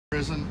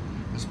prison,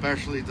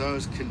 especially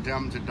those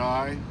condemned to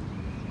die.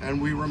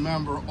 And we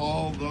remember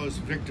all those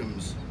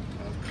victims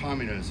of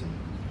communism,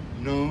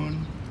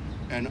 known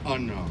and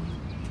unknown.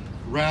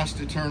 Rest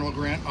eternal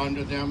grant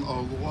unto them,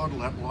 O Lord,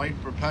 let light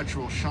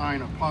perpetual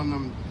shine upon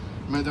them.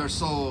 May their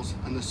souls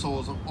and the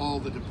souls of all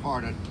the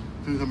departed,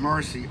 through the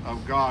mercy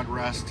of God,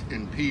 rest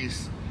in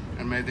peace,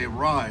 and may they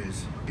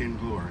rise in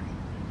glory.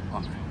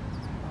 Amen.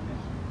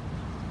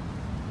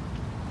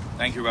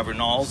 Thank you, Reverend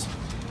Knowles.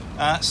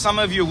 Some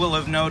of you will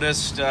have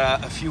noticed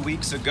a few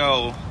weeks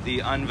ago the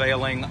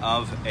unveiling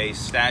of a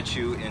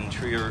statue in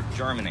Trier,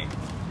 Germany.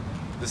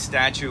 The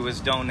statue was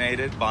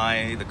donated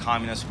by the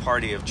Communist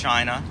Party of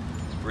China,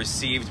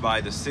 received by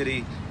the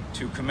city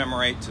to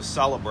commemorate, to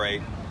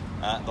celebrate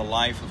the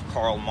life of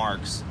Karl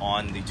Marx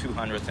on the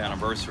 200th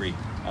anniversary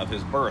of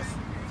his birth.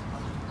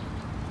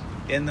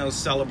 In those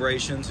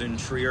celebrations in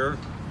Trier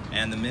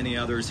and the many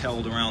others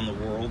held around the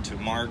world to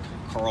mark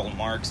Karl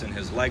Marx and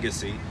his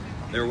legacy,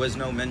 there was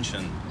no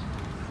mention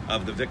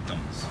of the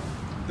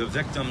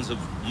victims of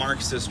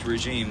Marxist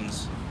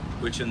regimes,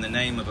 which in the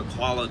name of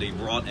equality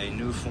brought a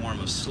new form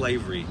of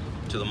slavery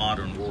to the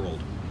modern world.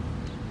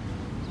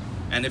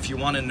 And if you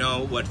want to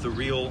know what the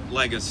real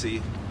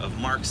legacy of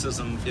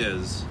Marxism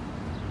is,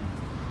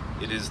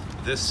 it is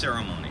this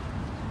ceremony.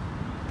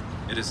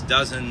 It is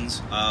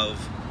dozens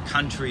of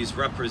countries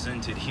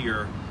represented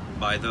here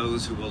by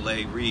those who will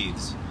lay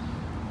wreaths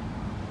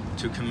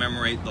to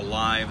commemorate the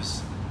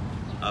lives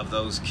of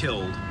those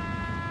killed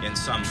in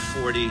some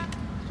 40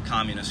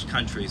 communist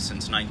countries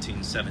since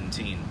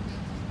 1917.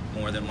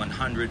 More than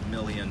 100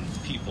 million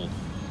people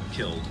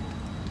killed.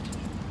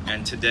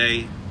 And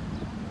today,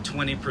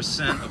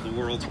 20% of the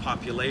world's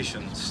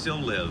population still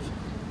live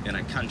in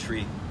a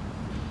country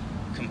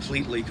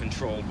completely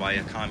controlled by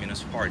a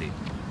communist party.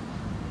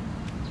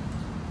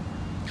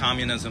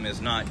 Communism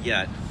is not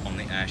yet on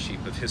the ash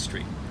heap of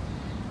history.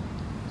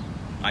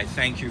 I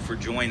thank you for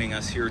joining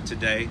us here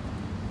today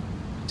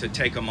to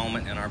take a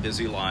moment in our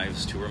busy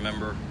lives to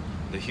remember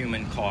the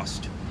human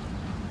cost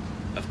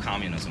of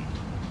communism.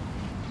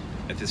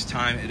 At this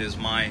time, it is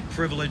my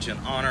privilege and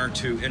honor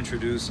to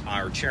introduce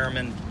our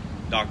chairman,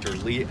 Dr.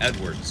 Lee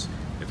Edwards.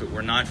 If it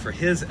were not for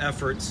his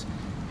efforts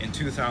in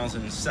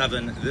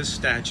 2007, this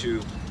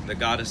statue, the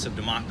Goddess of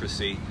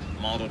Democracy,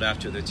 modeled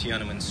after the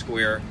Tiananmen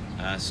Square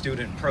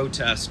student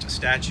protest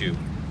statue,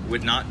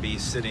 would not be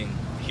sitting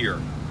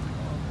here.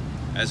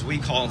 As we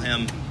call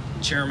him,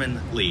 Chairman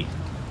Lee.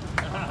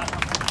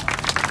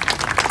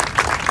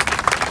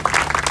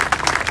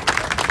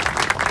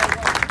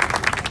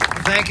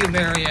 Thank you,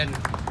 Marion.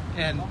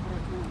 And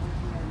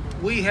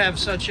we have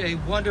such a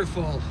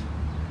wonderful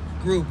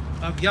group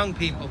of young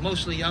people,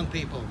 mostly young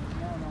people,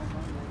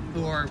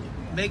 who are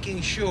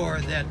making sure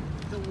that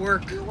the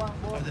work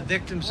of the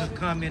Victims of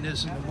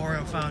Communism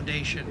Memorial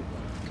Foundation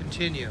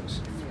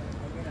continues.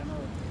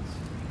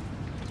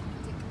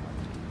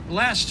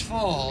 Last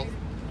fall,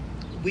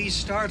 we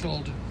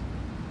startled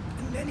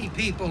many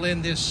people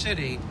in this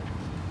city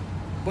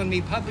when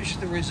we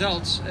published the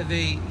results of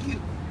a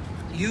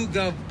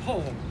YouGov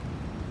poll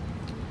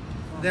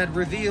that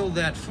revealed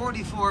that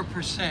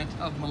 44%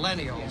 of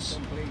millennials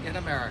in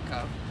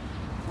America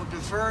would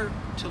prefer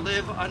to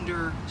live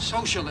under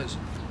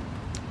socialism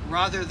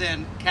rather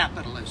than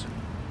capitalism.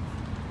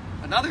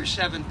 Another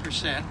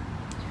 7%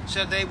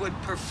 said they would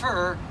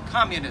prefer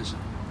communism.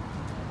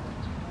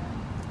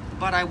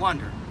 But I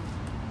wonder,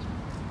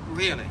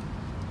 really,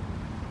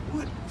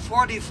 would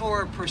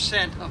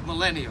 44% of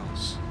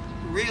millennials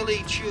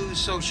really choose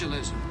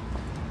socialism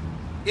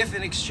if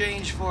in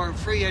exchange for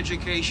free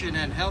education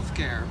and health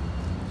care,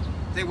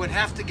 they would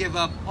have to give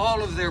up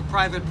all of their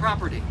private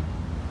property,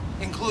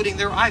 including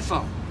their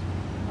iPhone?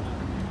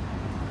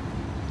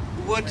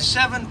 Would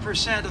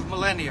 7% of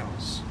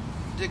millennials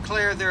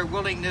declare their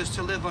willingness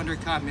to live under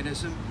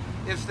communism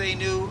if they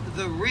knew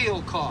the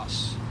real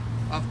costs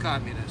of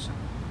communism?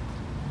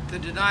 The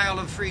denial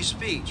of free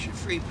speech,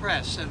 free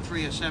press, and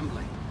free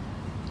assembly.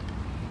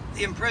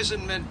 The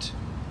imprisonment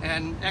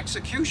and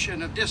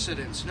execution of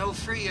dissidents, no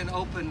free and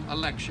open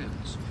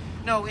elections,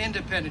 no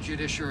independent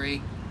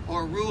judiciary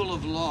or rule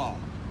of law,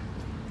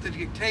 the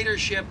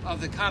dictatorship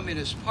of the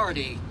Communist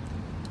Party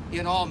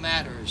in all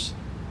matters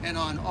and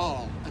on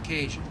all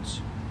occasions.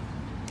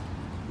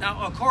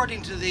 Now,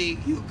 according to the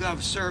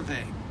YouGov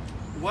survey,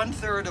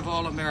 1/3 of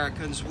all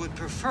Americans would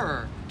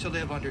prefer to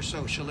live under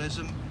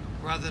socialism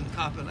rather than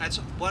capitalism. That's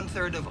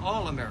 1/3 of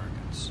all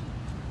Americans.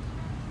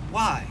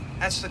 Why?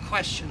 That's the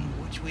question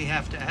which we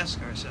have to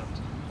ask ourselves.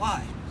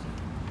 Why?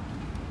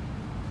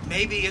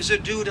 Maybe is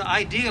it due to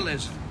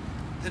idealism,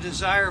 the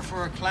desire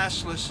for a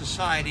classless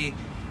society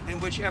in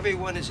which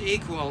everyone is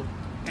equal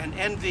and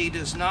envy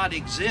does not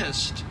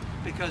exist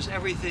because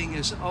everything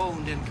is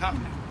owned in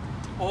common?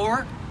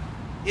 Or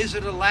is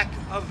it a lack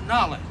of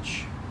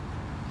knowledge,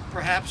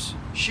 perhaps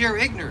sheer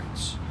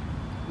ignorance?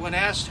 When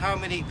asked how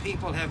many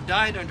people have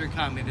died under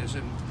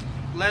communism,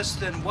 less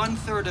than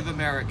 1/3 of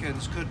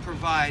Americans could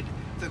provide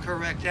the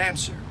correct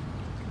answer.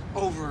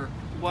 Over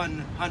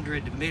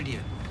 100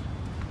 million.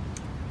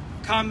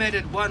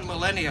 Commented one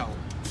millennial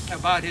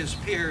about his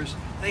peers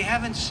They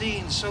haven't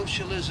seen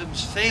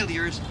socialism's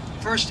failures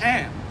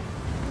firsthand.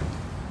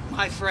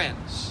 My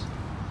friends,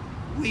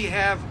 we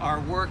have our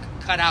work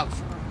cut out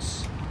for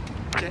us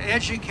to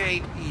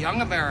educate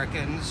young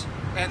Americans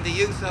and the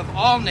youth of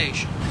all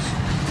nations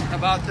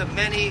about the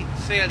many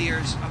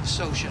failures of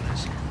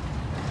socialism.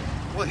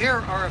 Well, here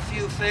are a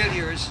few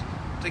failures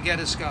to get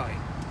us going.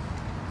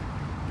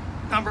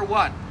 Number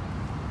one,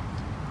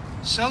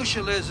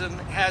 socialism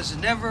has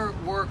never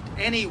worked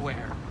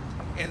anywhere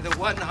in the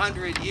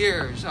 100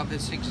 years of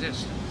its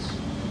existence.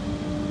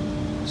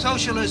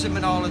 Socialism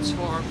in all its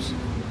forms,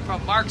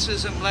 from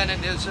Marxism,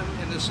 Leninism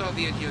in the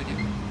Soviet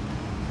Union,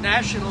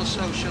 National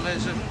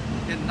Socialism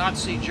in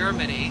Nazi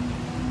Germany,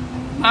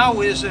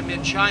 Maoism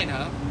in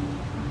China,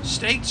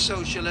 state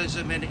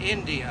socialism in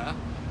India,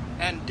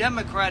 and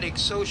democratic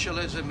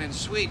socialism in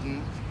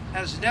Sweden,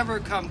 has never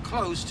come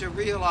close to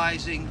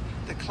realizing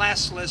the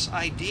classless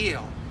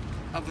ideal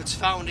of its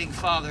founding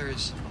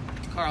fathers,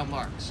 Karl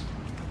Marx.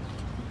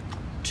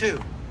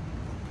 2.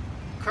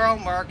 Karl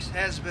Marx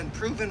has been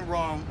proven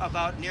wrong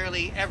about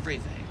nearly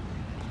everything.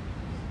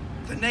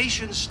 The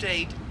nation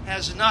state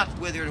has not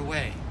withered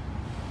away.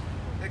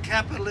 The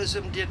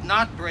capitalism did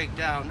not break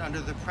down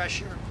under the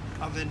pressure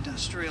of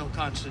industrial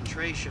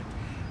concentration.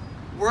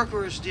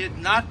 Workers did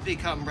not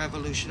become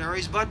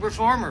revolutionaries, but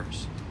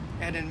reformers,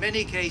 and in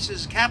many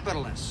cases,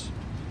 capitalists.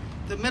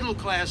 The middle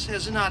class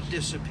has not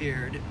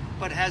disappeared,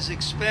 but has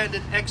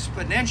expanded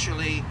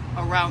exponentially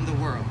around the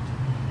world.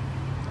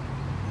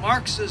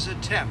 Marx's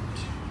attempt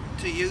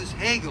to use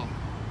Hegel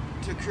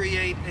to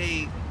create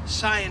a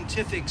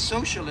scientific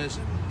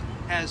socialism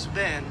has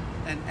been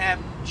an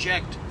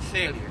abject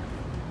failure.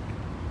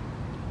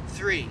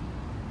 3.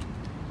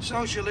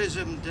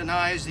 Socialism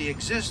denies the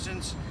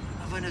existence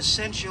of an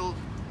essential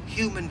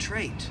human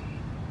trait,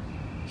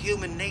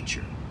 human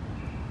nature.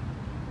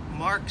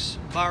 Marx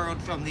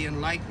borrowed from the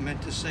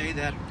Enlightenment to say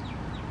that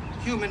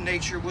human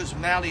nature was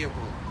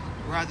malleable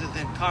rather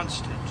than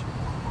constant.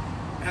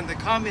 And the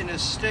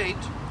communist state,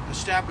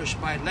 established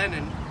by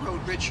Lenin,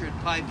 wrote Richard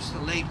Pipes, the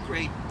late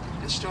great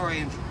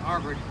historian from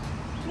Harvard,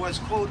 was,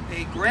 quote,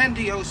 a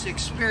grandiose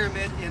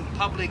experiment in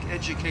public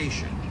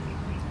education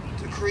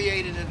to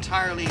create an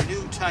entirely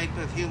new type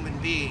of human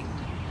being,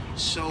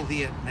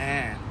 Soviet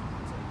man.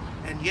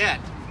 And yet,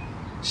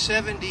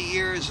 70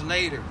 years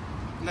later,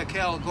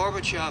 Mikhail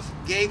Gorbachev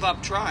gave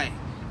up trying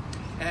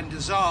and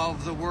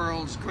dissolved the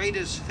world's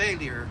greatest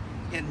failure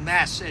in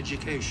mass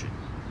education.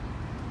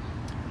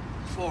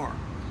 4.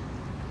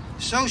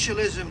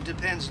 Socialism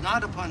depends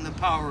not upon the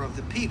power of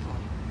the people,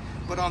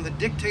 but on the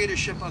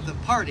dictatorship of the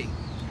party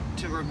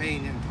to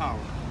remain in power.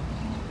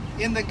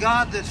 In The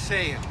God That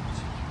Failed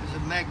is a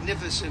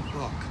magnificent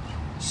book.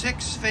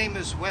 6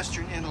 famous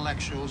Western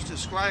intellectuals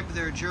describe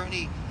their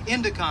journey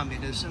into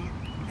communism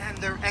and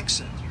their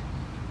exit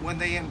when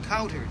they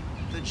encountered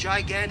the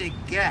gigantic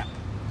gap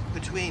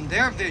between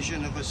their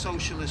vision of a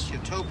socialist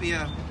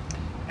utopia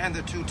and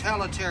the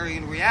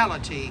totalitarian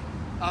reality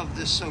of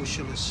the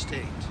socialist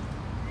state.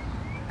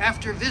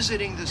 After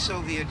visiting the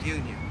Soviet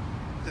Union,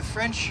 the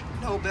French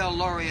Nobel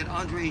laureate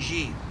André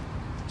Gide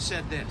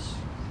said this: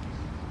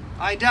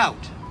 I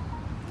doubt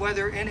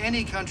whether in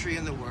any country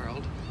in the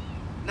world,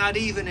 not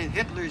even in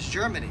Hitler's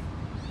Germany,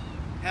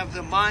 have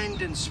the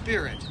mind and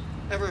spirit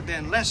ever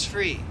been less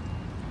free,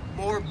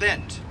 more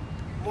bent,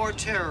 more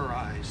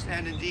terrorized,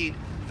 and indeed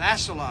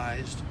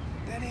vassalized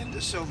than in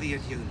the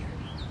Soviet Union.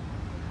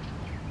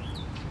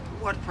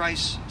 What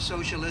price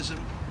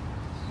socialism?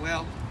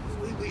 Well,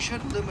 we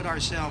shouldn't limit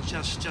ourselves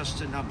just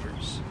to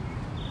numbers.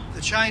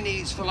 The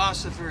Chinese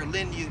philosopher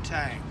Lin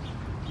Yutang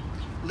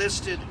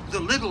listed the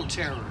little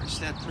terrors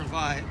that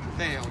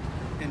prevailed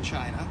in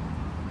China,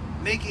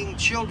 making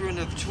children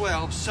of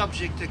 12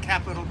 subject to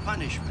capital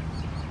punishment,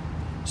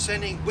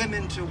 sending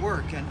women to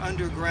work in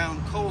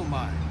underground coal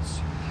mines,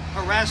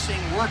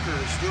 harassing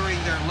workers during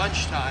their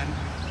lunchtime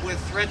with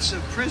threats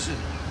of prison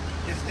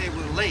if they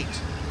were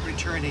late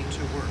returning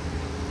to work.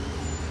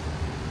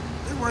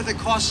 There were the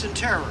costs and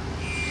terror.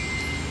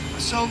 A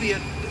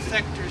Soviet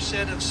defector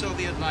said of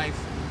Soviet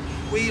life,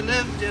 we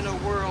lived in a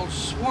world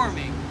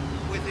swarming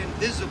with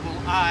invisible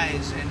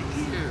eyes and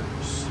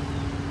ears.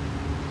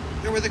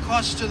 There were the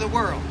costs to the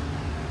world.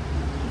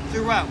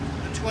 Throughout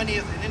the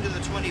 20th and into the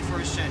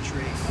 21st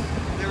century,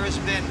 there has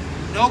been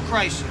no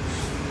crisis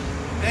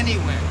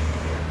anywhere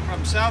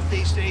from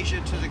Southeast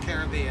Asia to the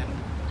Caribbean,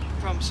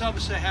 from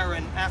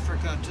sub-Saharan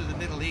Africa to the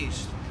Middle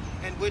East,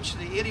 in which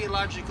the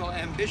ideological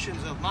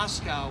ambitions of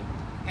Moscow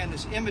and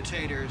its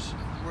imitators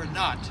were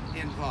not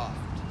involved.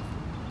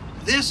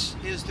 This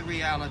is the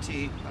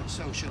reality of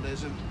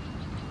socialism,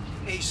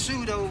 a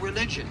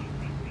pseudo-religion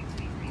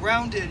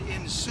grounded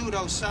in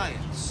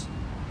pseudo-science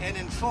and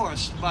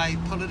enforced by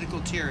political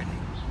tyranny.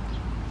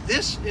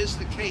 This is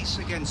the case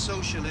against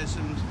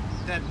socialism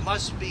that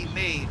must be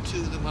made to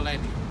the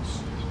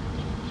millennials.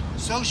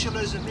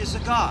 Socialism is a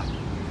God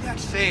that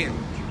failed,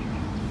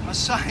 a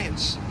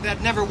science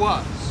that never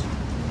was,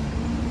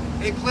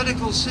 a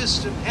political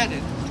system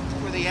headed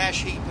for the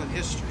ash heap of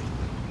history.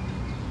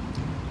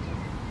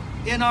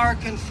 In our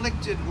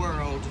conflicted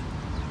world,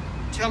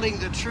 telling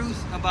the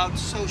truth about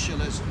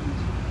socialism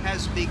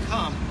has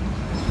become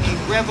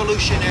a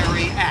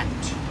revolutionary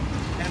act.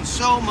 And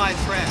so, my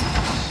friends,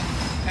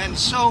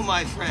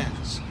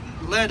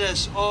 let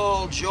us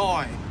all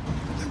join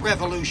the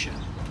revolution.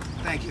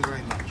 Thank you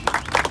very much.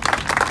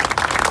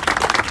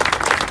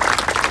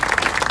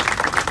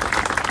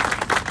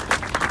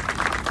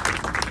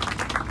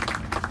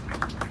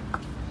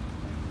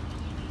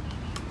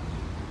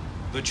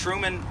 The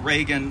Truman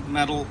Reagan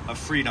Medal of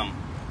Freedom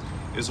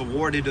is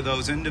awarded to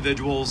those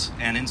individuals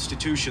and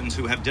institutions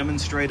who have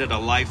demonstrated a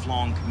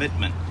lifelong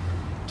commitment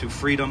to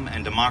freedom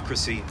and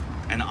democracy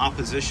and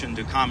opposition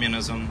to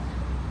communism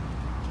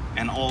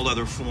and all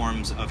other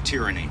forms of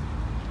tyranny.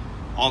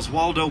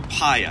 Oswaldo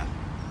Paya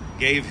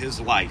gave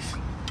his life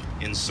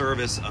in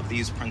service of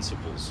these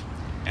principles,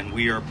 and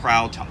we are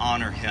proud to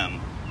honor him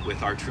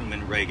with our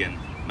Truman Reagan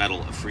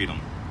Medal of Freedom.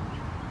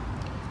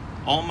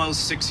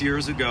 Almost 6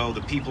 years ago,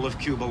 the people of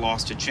Cuba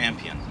lost a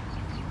champion,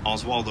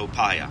 Oswaldo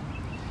Paya.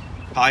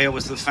 Paya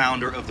was the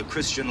founder of the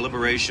Christian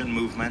Liberation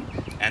Movement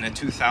and a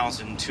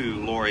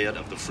 2002 laureate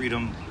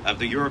of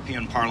the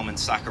European Parliament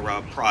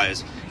Sakharov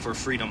Prize for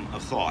Freedom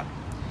of Thought.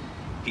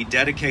 He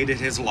dedicated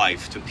his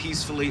life to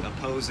peacefully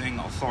opposing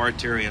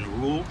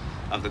authoritarian rule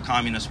of the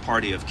Communist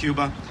Party of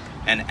Cuba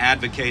and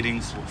advocating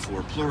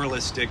for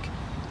pluralistic,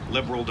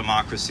 liberal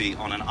democracy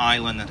on an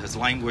island that has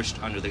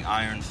languished under the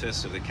iron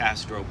fist of the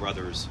Castro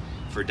brothers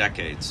for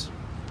decades.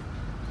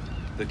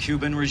 The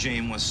Cuban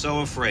regime was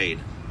so afraid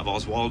of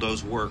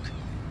Oswaldo's work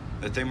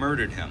that they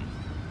murdered him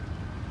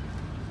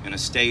in a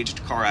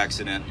staged car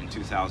accident in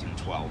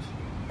 2012.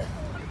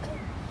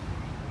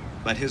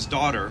 But his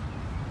daughter,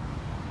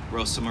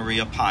 Rosa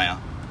Paya,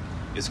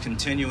 is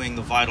continuing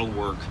the vital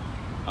work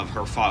of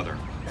her father.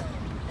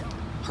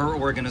 Her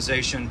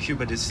organization,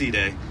 Cuba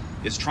Decide,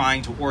 is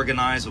trying to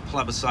organize a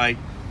plebiscite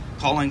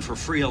calling for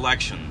free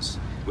elections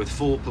with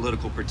full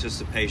political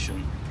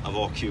participation of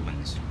all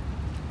Cubans.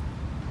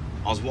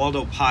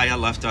 Oswaldo Paya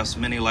left us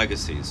many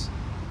legacies,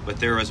 but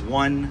there is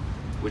one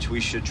which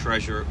we should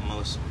treasure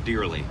most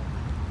dearly: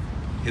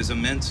 his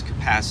immense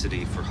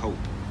capacity for hope.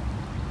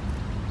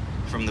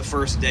 From the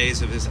first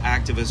days of his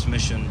activist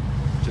mission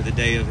to the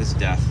day of his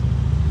death,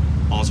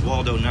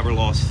 Oswaldo never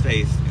lost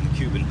faith in the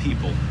Cuban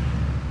people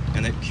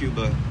and that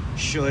Cuba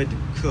should,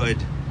 could,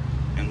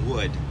 and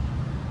would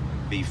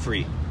be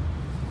free.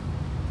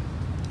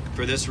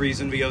 For this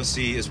reason,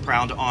 VOC is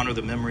proud to honor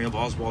the memory of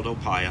Oswaldo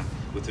Paya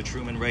with the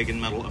Truman Reagan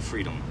Medal of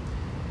Freedom.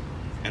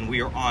 And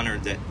we are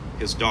honored that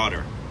his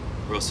daughter,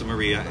 Rosa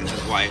Maria, and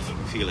his wife,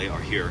 Ofelia,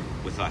 are here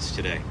with us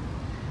today.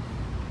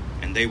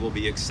 And they will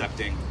be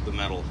accepting the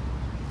medal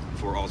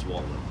for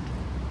Oswaldo.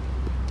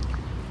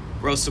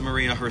 Rosa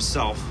Maria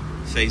herself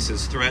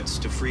faces threats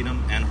to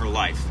freedom and her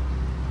life,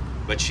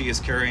 but she is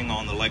carrying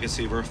on the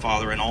legacy of her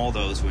father and all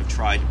those who have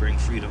tried to bring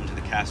freedom to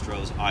the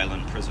Castro's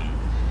island prison.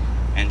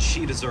 And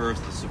she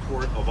deserves the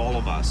support of all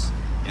of us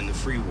in the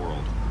free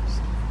world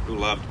who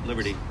loved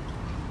liberty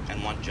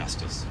and want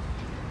justice.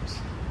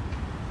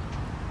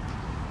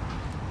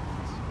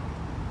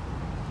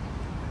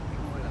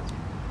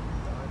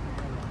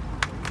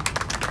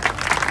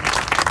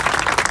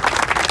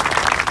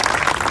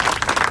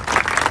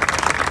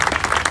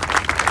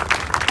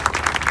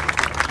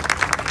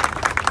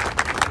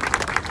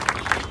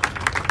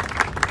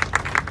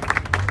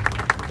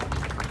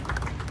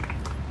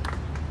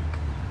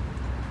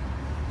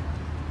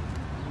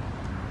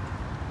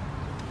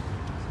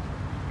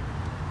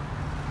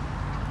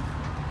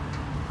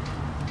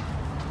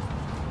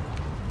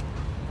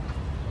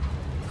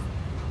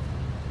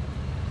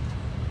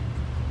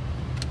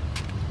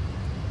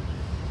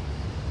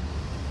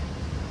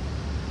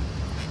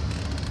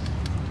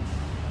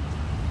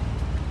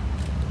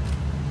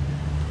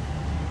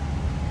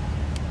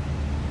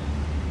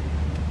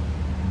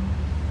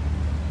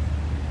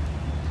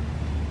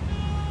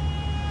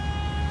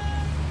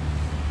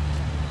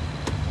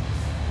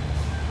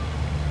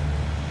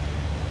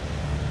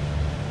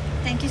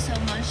 Thank you so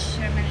much,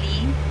 Sherman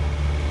Lee,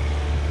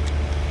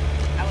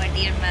 our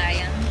dear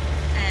Marian,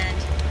 and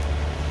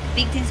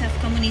Victims of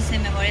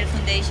Communism Memorial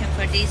Foundation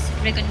for this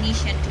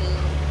recognition to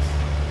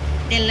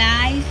the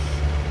life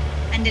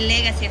and the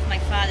legacy of my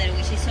father,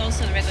 which is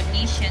also a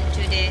recognition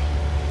to the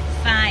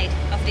fight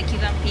of the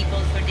Cuban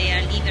people for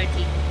their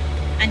liberty,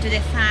 and to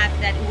the fact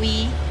that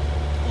we,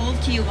 all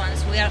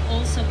Cubans, we are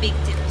also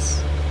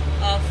victims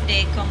of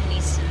the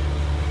communism.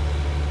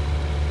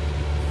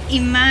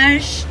 In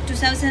March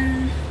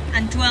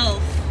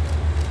 2012,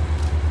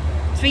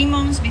 3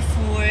 months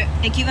before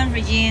the Cuban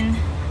regime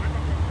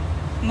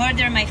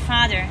murdered my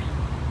father,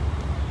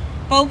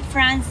 Pope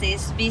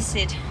Francis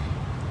visited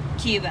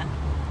Cuba.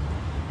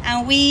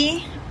 And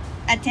we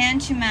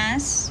attend to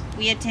Mass,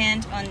 we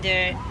attend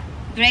under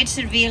great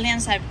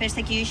surveillance and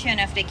persecution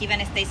of the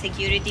Cuban state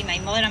security. My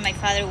mother and my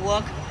father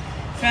walked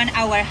from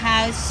our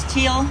house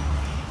till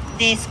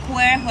the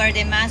square where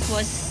the Mass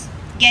was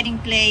taking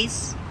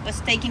place,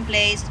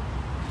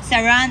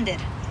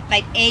 surrounded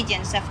by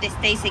agents of the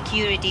state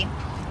security.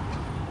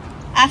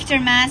 After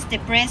Mass, the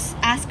press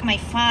asked my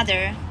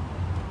father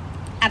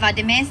about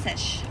the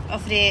message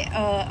of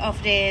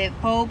the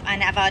Pope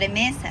and about the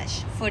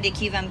message for the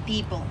Cuban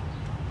people.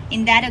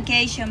 In that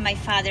occasion, my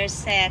father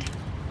said,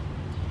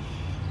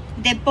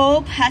 "The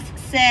Pope has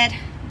said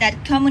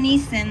that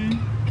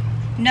communism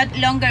no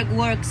longer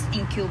works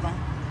in Cuba.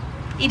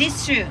 It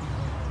is true.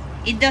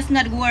 It does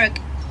not work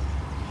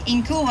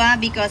in Cuba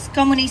because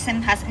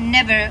communism has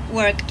never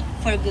worked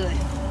for good.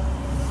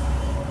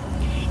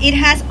 It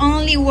has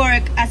only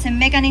worked as a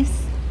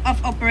mechanism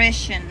of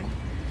oppression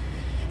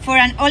for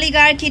an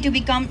oligarchy to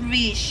become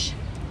rich,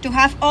 to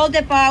have all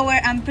the power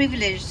and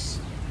privilege,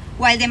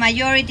 while the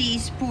majority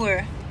is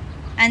poor,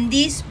 and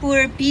these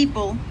poor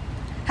people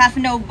have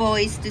no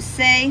voice to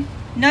say,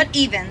 not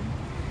even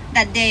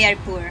that they are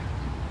poor."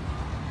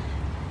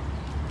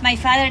 My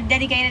father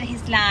dedicated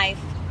his life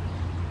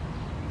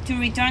to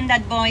return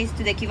that voice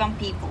to the Cuban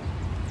people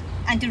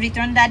and to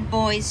return that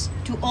voice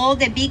to all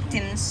the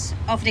victims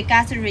of the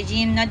Castro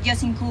regime, not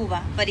just in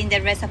Cuba, but in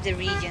the rest of the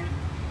region.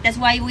 That's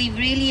why we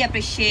really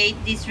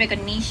appreciate this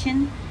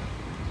recognition.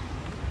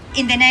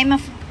 In the name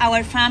of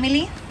our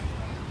family,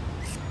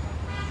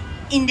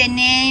 in the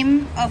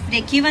name of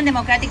the Cuban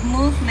Democratic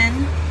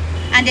Movement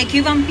and the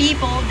Cuban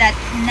people that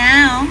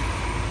now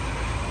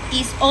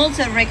is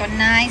also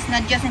recognized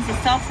not just in his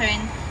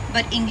suffering,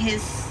 but in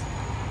his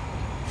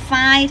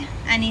fight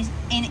and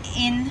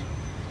in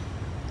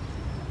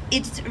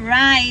its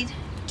right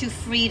to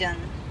freedom.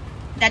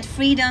 That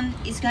freedom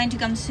is going to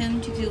come soon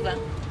to Cuba.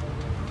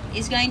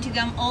 It's going to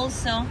come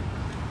also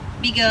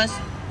because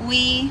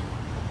we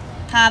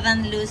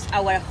haven't lost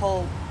our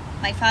hope.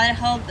 My father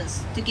helped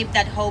us to keep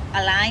that hope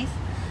alive,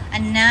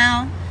 and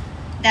now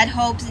that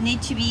hope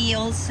needs to be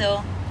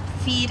also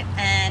fed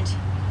and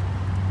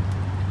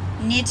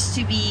needs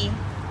to be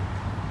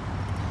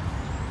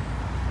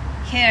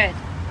heard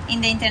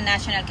in the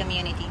international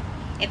community.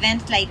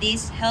 Events like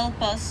this help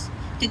us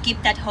to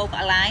keep that hope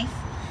alive,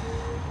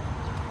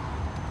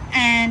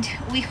 and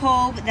we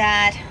hope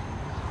that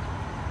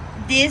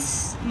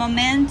this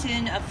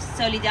momentum of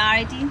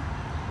solidarity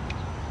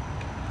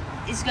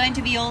is going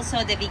to be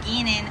also the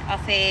beginning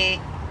of a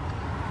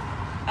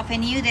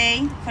new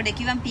day for the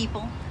Cuban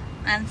people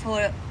and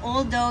for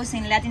all those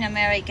in Latin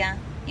America,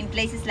 in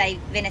places like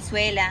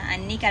Venezuela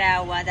and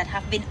Nicaragua that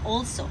have been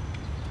also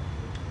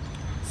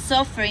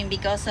suffering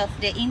because of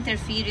the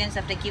interference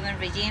of the Cuban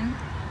regime.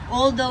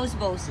 All those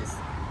voices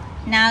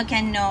now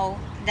can know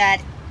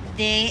that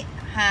they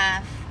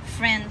have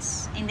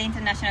friends in the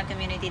international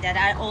community that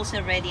are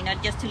also ready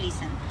not just to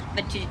listen,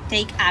 but to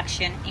take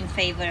action in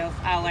favor of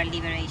our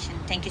liberation.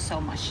 Thank you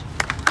so much.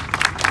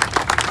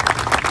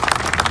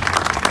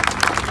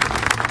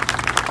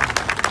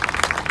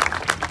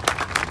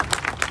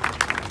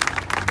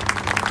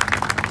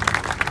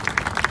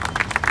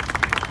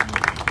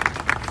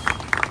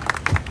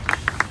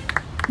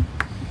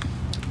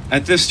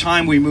 At this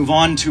time, we move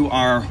on to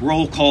our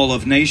roll call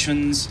of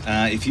nations.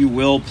 If you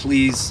will,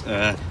 please,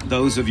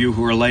 those of you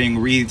who are laying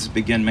wreaths,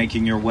 begin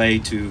making your way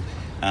to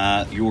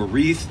your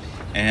wreath.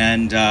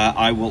 And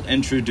I will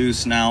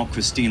introduce now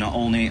Christina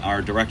Olney,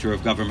 our Director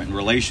of Government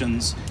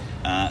Relations,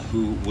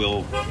 who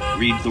will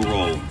read the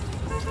roll.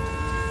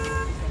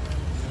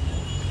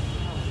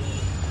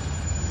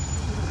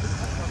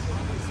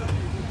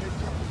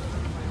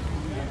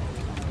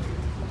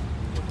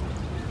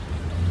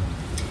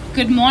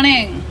 Good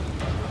morning.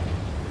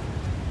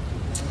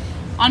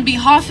 On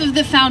behalf of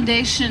the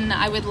Foundation,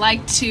 I would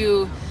like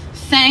to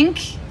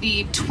thank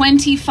the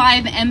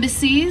 25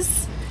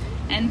 embassies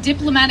and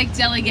diplomatic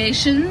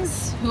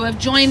delegations who have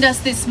joined us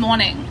this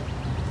morning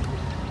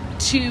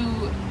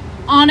to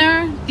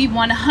honor the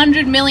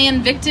 100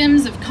 million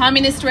victims of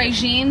communist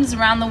regimes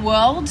around the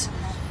world,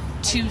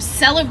 to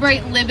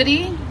celebrate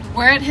liberty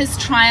where it has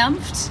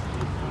triumphed,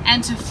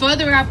 and to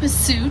further our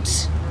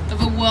pursuit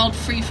of a world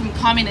free from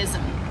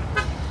communism.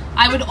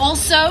 I would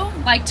also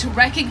like to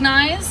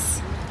recognize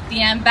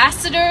the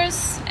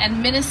ambassadors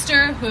and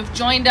minister who have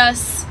joined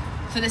us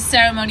for the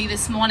ceremony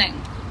this morning.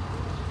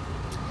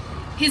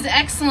 His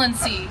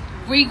Excellency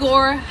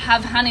Grigor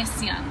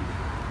Havhannisyan,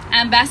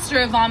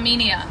 Ambassador of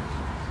Armenia.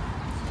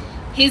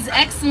 His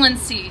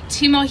Excellency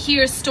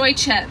Timohir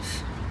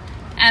Stoichev,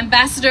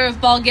 Ambassador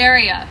of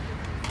Bulgaria.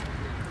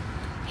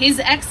 His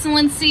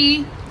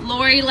Excellency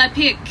Lori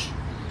Lepik,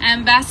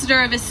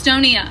 Ambassador of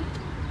Estonia.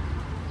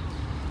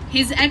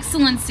 His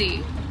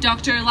Excellency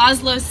Dr.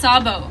 Laszlo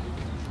Szabo,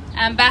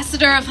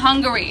 Ambassador of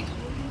Hungary.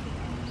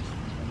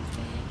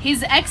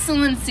 His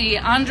Excellency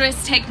Andres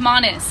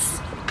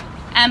Tekmanis,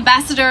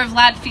 Ambassador of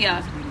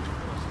Latvia.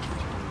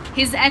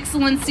 His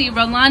Excellency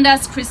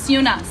Rolandas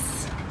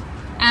Kristiunas,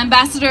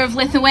 Ambassador of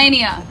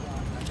Lithuania.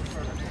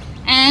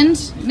 And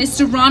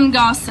Mr. Ron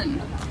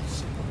Gosson,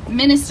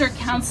 Minister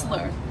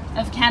Counselor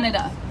of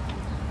Canada.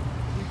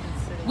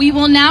 We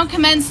will now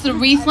commence the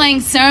wreath-laying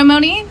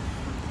ceremony.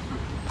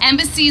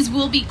 Embassies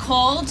will be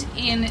called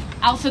in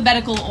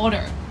alphabetical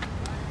order.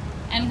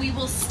 And we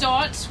will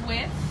start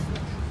with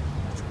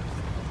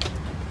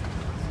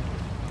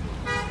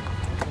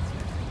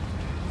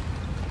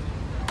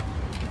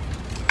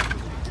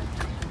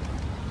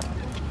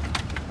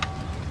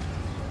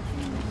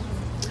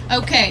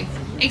Okay,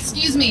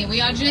 excuse me,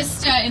 we are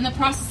just in the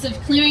process of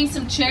clearing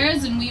some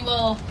chairs and we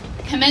will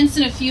commence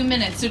in a few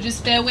minutes, so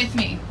just bear with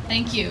me.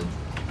 Thank you.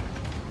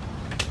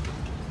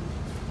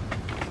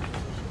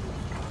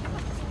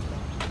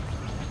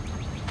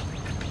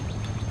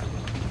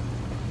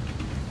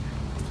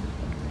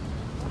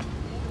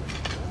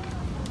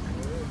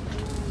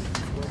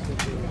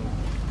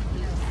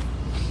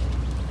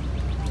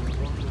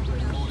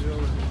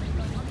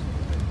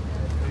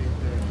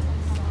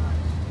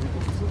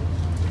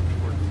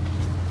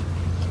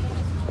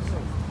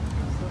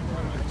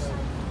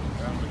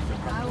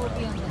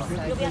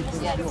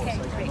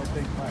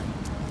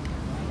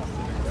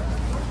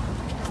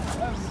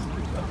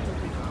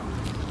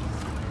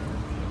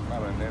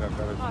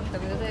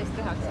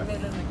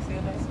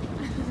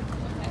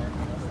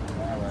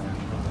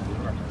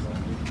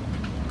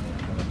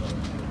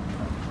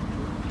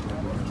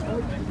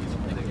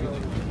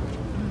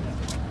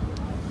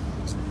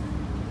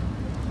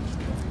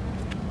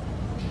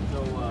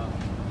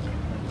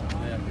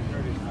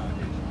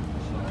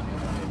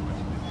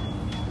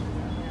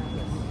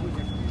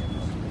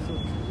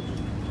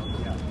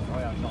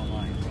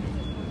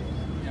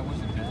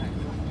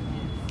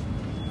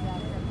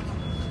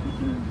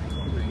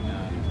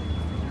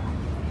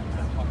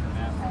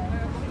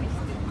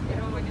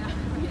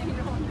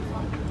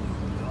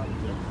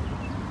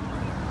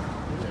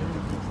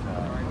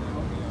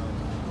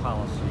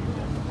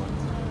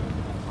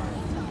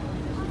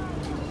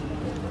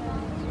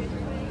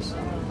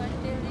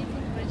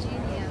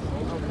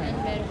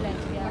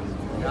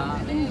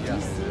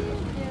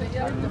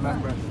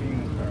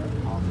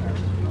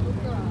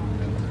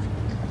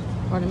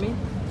 Pardon me?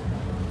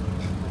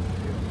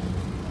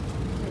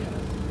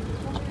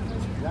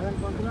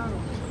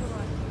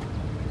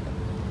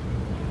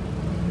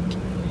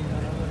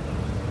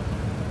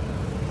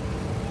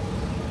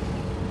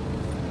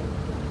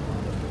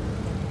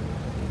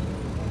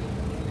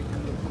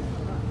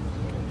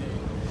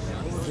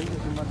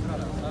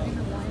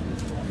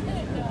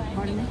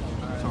 Pardon me?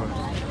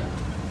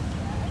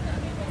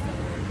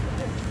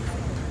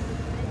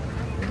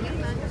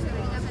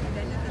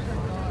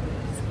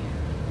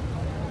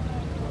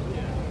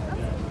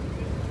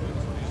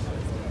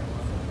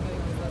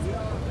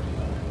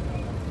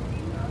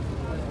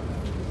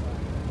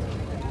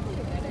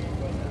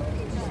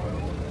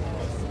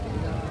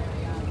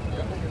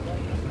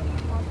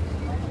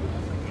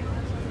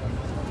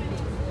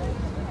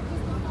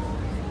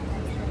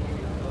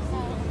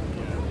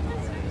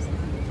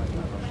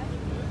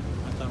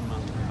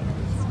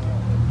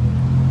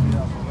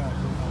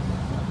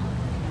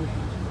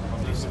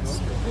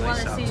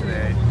 Nice out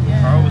today.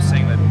 Carl was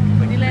saying that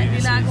like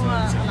previously Dile algo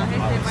a la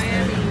gente de Paya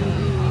y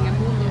en el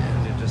mundo.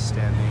 they're just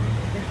standing.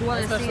 De Cuba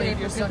Decide,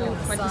 porque tú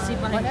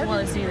participas en Cuba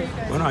Decide.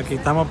 Bueno, aquí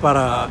estamos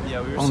para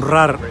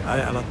honrar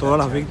a todas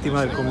las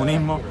víctimas del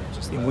comunismo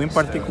y muy en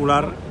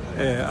particular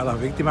a las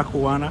víctimas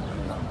cubanas,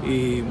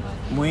 y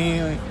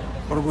muy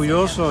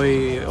orgulloso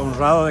y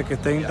honrado de que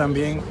estén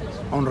también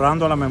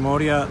honrando la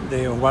memoria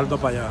de Oswaldo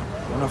Paya,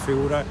 una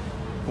figura,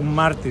 un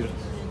mártir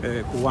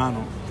cubano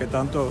que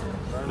tanto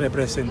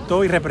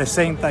representó y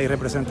representa y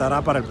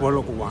representará para el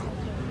pueblo cubano.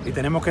 Y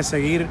tenemos que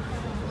seguir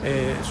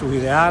sus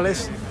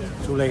ideales,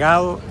 su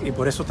legado, y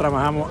por eso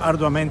trabajamos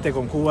arduamente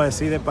con Cuba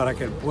Decide para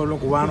que el pueblo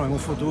cubano en un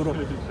futuro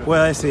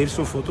pueda decidir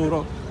su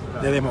futuro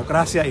de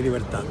democracia y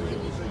libertad.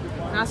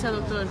 Gracias,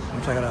 doctor.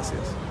 Muchas gracias.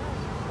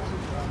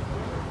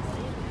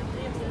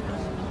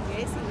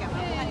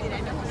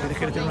 ¿Quieres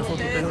que le tire una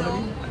foto?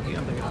 Aquí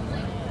antes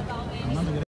que